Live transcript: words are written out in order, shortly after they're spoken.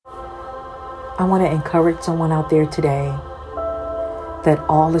I want to encourage someone out there today that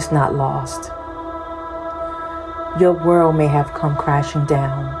all is not lost. Your world may have come crashing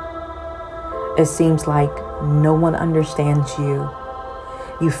down. It seems like no one understands you.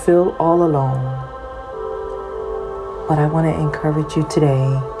 You feel all alone. But I want to encourage you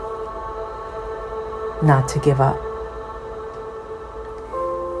today not to give up.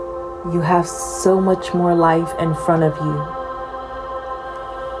 You have so much more life in front of you.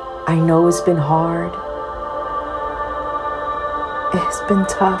 I know it's been hard. It's been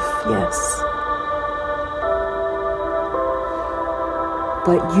tough, yes.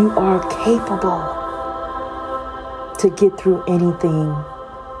 But you are capable to get through anything.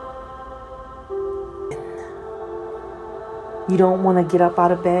 You don't want to get up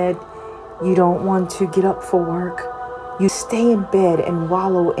out of bed. You don't want to get up for work. You stay in bed and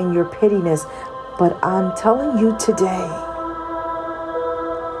wallow in your pettiness. But I'm telling you today,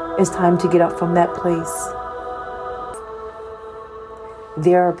 it's time to get up from that place.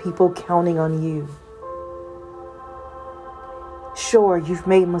 There are people counting on you. Sure, you've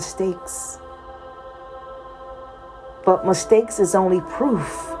made mistakes. But mistakes is only proof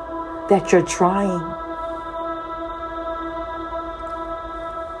that you're trying.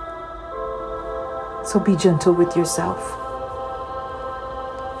 So be gentle with yourself.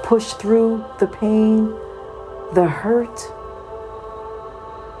 Push through the pain, the hurt.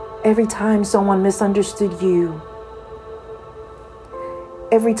 Every time someone misunderstood you.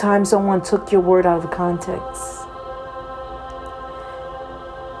 Every time someone took your word out of context.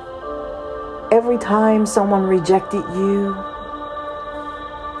 Every time someone rejected you,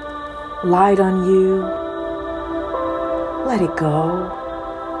 lied on you, let it go.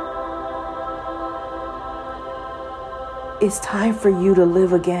 It's time for you to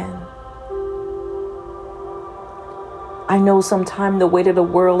live again. I know sometimes the weight of the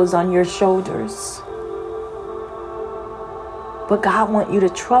world is on your shoulders. But God wants you to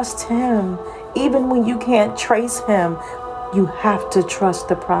trust Him. Even when you can't trace Him, you have to trust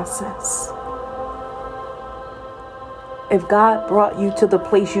the process. If God brought you to the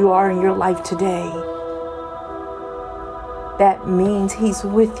place you are in your life today, that means He's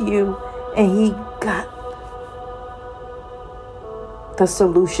with you and He got the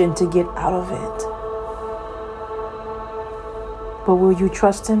solution to get out of it. But will you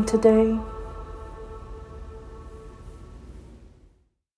trust Him today?